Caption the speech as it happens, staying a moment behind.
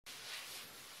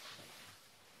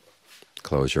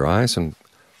close your eyes and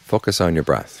focus on your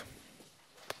breath.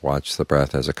 Watch the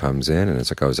breath as it comes in and as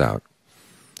it goes out.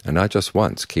 And not just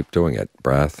once, keep doing it,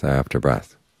 breath after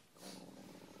breath.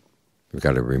 You've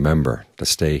got to remember to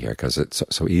stay here, because it's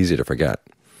so easy to forget.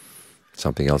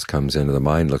 Something else comes into the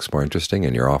mind, looks more interesting,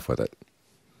 and you're off with it.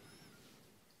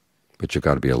 But you've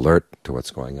got to be alert to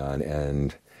what's going on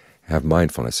and have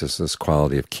mindfulness. This is this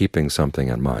quality of keeping something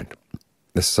in mind.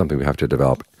 This is something we have to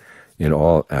develop in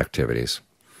all activities.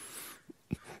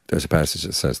 There's a passage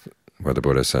that says, where the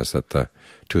Buddha says that the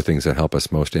two things that help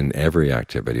us most in every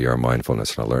activity are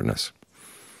mindfulness and alertness.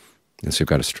 And so you've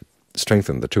got to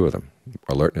strengthen the two of them.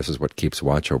 Alertness is what keeps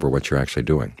watch over what you're actually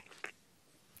doing.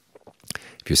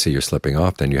 If you see you're slipping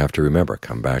off, then you have to remember,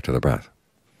 come back to the breath.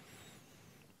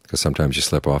 Because sometimes you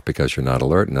slip off because you're not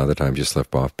alert, and other times you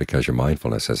slip off because your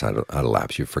mindfulness has had a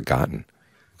lapse. You've forgotten,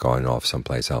 going off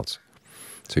someplace else.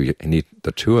 So you need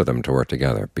the two of them to work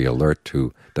together. Be alert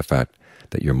to the fact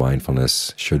that your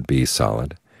mindfulness should be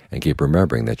solid, and keep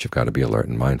remembering that you've got to be alert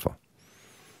and mindful.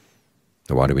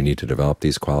 Now, why do we need to develop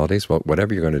these qualities? Well,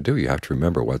 whatever you're going to do, you have to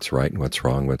remember what's right and what's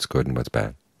wrong, what's good and what's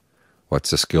bad. What's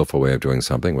the skillful way of doing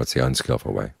something? What's the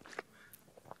unskillful way?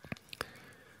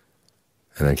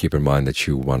 And then keep in mind that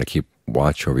you want to keep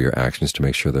watch over your actions to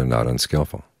make sure they're not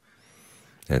unskillful.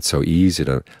 And it's so easy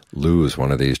to lose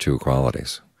one of these two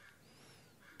qualities.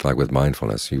 Like with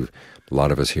mindfulness, a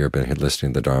lot of us here have been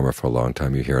listening to the Dharma for a long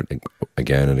time. You hear it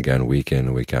again and again, week in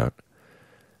and week out,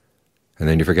 and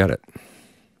then you forget it.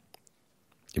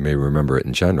 You may remember it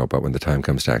in general, but when the time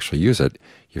comes to actually use it,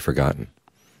 you've forgotten.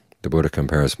 The Buddha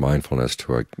compares mindfulness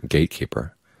to a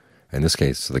gatekeeper. In this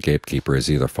case, the gatekeeper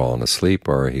is either fallen asleep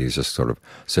or he's just sort of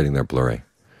sitting there blurry.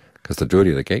 Because the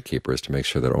duty of the gatekeeper is to make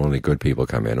sure that only good people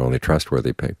come in, only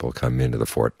trustworthy people come into the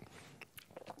fort,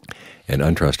 and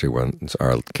untrustworthy ones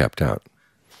are kept out.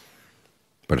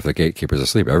 But if the gatekeeper is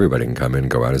asleep, everybody can come in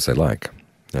and go out as they like.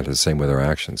 And it's the same with our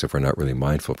actions. If we're not really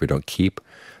mindful, if we don't keep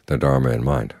the Dharma in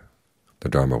mind, the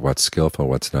Dharma, what's skillful,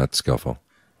 what's not skillful,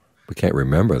 we can't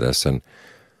remember this, and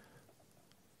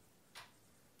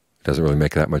it doesn't really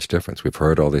make that much difference. We've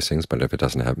heard all these things, but if it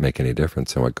doesn't make any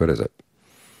difference, then what good is it?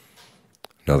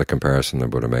 Another comparison the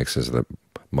Buddha makes is that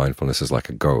mindfulness is like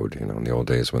a goad. In the old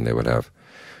days when they would have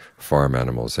farm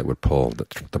animals that would pull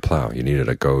the plow, you needed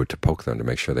a goad to poke them to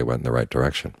make sure they went in the right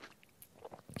direction.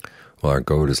 Well, our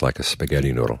goad is like a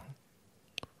spaghetti noodle.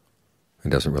 It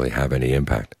doesn't really have any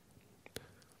impact.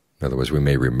 In other words, we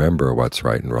may remember what's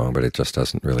right and wrong, but it just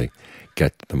doesn't really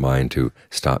get the mind to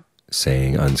stop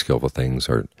saying unskillful things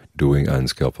or doing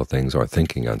unskillful things or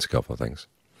thinking unskillful things.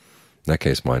 In that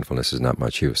case, mindfulness is not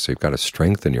much use. So you've got to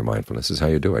strengthen your mindfulness. This is how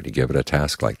you do it. You give it a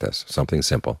task like this, something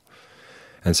simple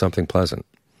and something pleasant,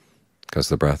 because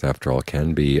the breath, after all,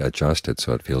 can be adjusted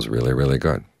so it feels really, really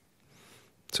good.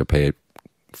 So pay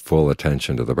full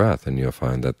attention to the breath, and you'll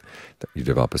find that you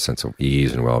develop a sense of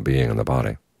ease and well-being in the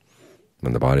body.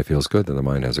 When the body feels good, then the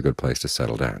mind has a good place to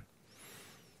settle down.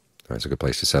 When it's a good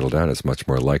place to settle down, it's much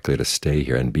more likely to stay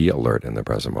here and be alert in the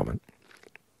present moment.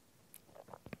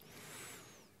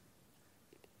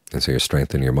 And so you're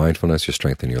strengthening your mindfulness, you're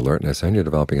strengthening your alertness, and you're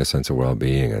developing a sense of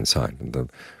well-being inside. And the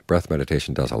breath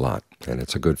meditation does a lot, and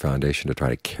it's a good foundation to try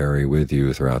to carry with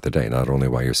you throughout the day, not only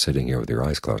while you're sitting here with your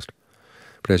eyes closed,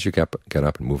 but as you get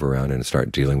up and move around and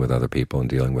start dealing with other people and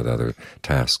dealing with other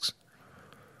tasks.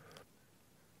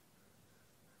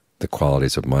 The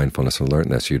qualities of mindfulness and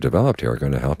alertness you developed here are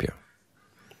going to help you.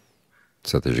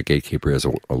 So that your gatekeeper is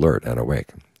alert and awake.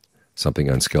 Something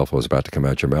unskillful is about to come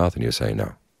out your mouth, and you say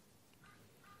no.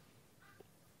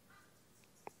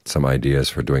 Some ideas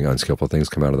for doing unskillful things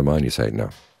come out of the mind, you say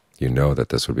no. You know that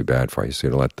this would be bad for you, so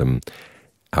you don't let them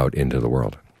out into the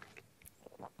world.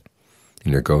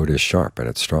 And your goad is sharp and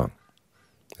it's strong.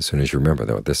 As soon as you remember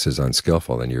that this is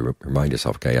unskillful, then you remind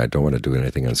yourself, okay, I don't want to do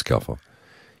anything unskillful.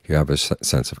 You have a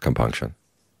sense of compunction.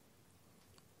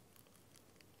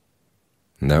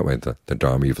 And that way the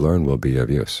Dharma you've learned will be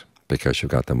of use, because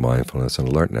you've got the mindfulness and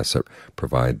alertness that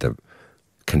provide the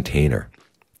container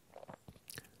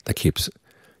that keeps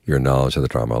your knowledge of the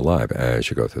Dharma alive as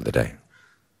you go through the day.